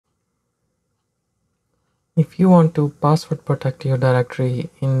If you want to password protect your directory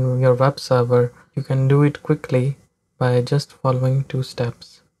in your web server, you can do it quickly by just following two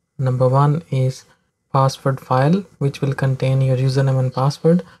steps. Number one is password file, which will contain your username and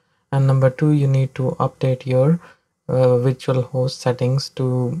password. And number two, you need to update your virtual host settings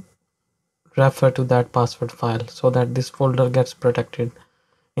to refer to that password file so that this folder gets protected.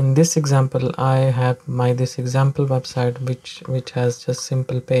 In this example, I have this example website which has just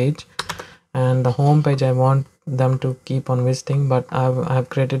simple page, and the home page I want them to keep on visiting, but I've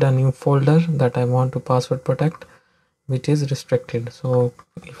created a new folder that I want to password protect, which is restricted. So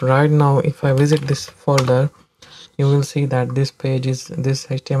if right now if I visit this folder, you will see that this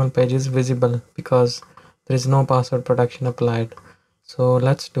HTML page is visible because there is no password protection applied. So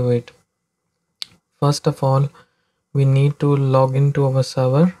let's do it. First of all, we need to log into our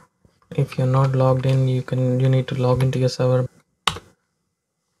server. If you're not logged in, you need to log into your server.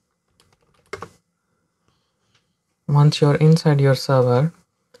 Once you're inside your server,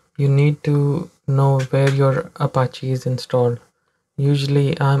 you need to know where your Apache is installed.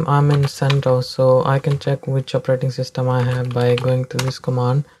 Usually I'm in CentOS, so I can check which operating system I have by going to this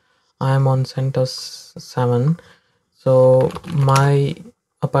command. I am on CentOS 7, so my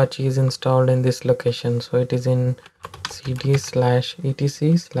Apache is installed in this location. So it is in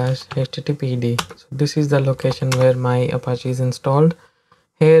cd/etc/httpd. So this is the location where my Apache is installed.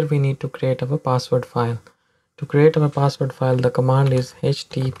 Here we need to create our password file. To create our password file, the command is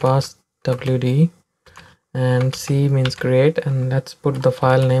htpasswd, and C means create, and let's put the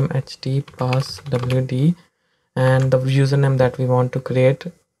file name htpasswd and the username that we want to create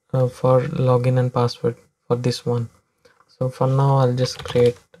for login and password for this one. So for now I'll just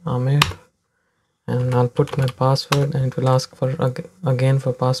create Amir, and I'll put my password, and it will ask for again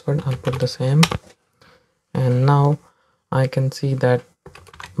for password. I'll put the same, and now I can see that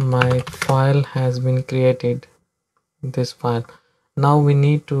my file has been created, this file. Now we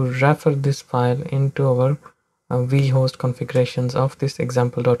need to refer this file into our vhost configurations of this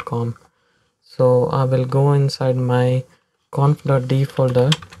example.com. So I will go inside my conf.d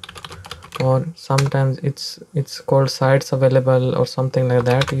folder, or sometimes it's called sites available or something like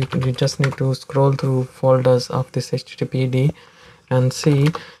that. You just need to scroll through folders of this httpd and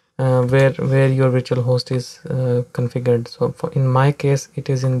see where your virtual host is configured. So in my case, it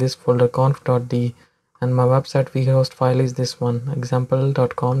is in this folder conf.d, and my website vhost file is this one,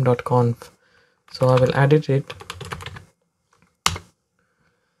 example.com.conf. so I will edit it.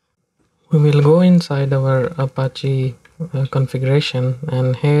 We will go inside our Apache configuration,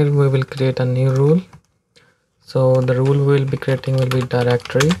 and here we will create a new rule. So the rule we will be creating will be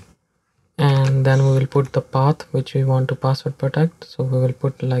directory, and then we will put the path which we want to password protect. So we will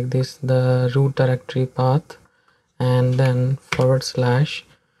put like this, the root directory path, and then /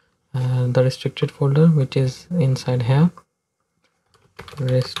 the restricted folder, which is inside here,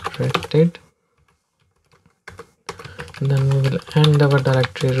 restricted. And then we will end our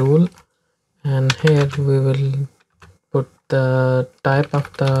directory rule, and here we will put the type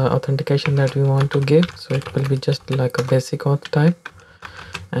of the authentication that we want to give. So it will be just like a basic auth type,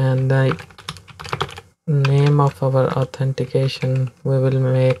 and the name of our authentication we will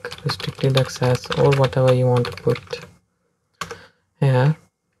make restricted access, or whatever you want to put here.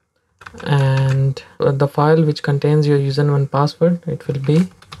 And the file which contains your username and password, it will be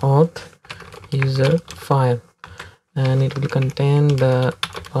auth user file, and it will contain the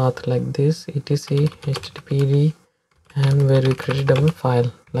path like this, etc httpd, and where we created our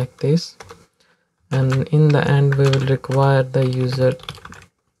file like this. And in the end we will require the user,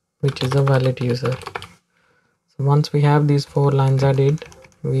 which is a valid user. So once we have these 4 lines added,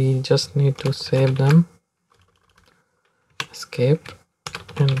 we just need to save them, escape,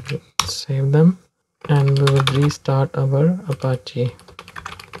 and save them, and we will restart our Apache.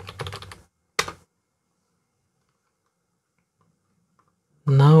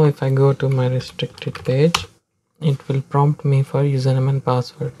 Now if I go to my restricted page, it will prompt me for username and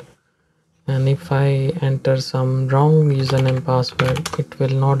password, and if I enter some wrong username password, it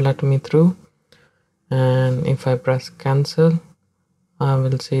will not let me through. And if I press cancel, I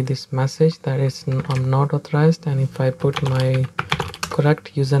will see this message that is I'm not authorized. And if I put my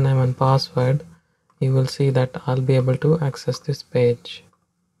correct username and password, you will see that I'll be able to access this page.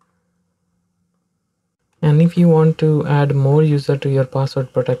 And if you want to add more user to your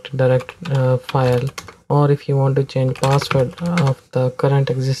password protected direct file, or if you want to change password of the current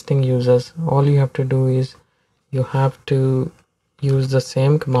existing users, all you have to do is you have to use the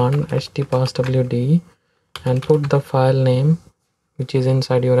same command htpasswd and put the file name which is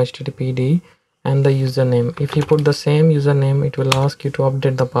inside your httpd and the username. If you put the same username, it will ask you to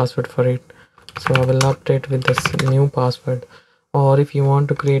update the password for it. So I will update with this new password. Or if you want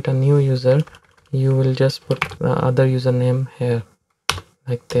to create a new user, you will just put the other username here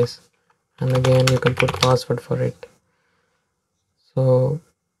like this, and again you can put password for it. So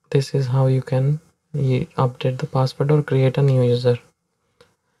this is how you can update the password or create a new user.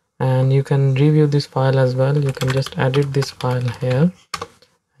 And you can review this file as well. You can just edit this file here,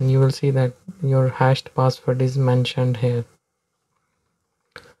 and you will see that your hashed password is mentioned here.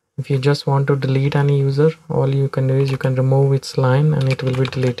 If you just want to delete any user, all you can do is you can remove its line and it will be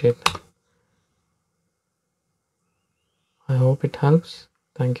deleted. I hope it helps.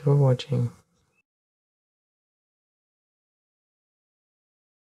 Thank you for watching.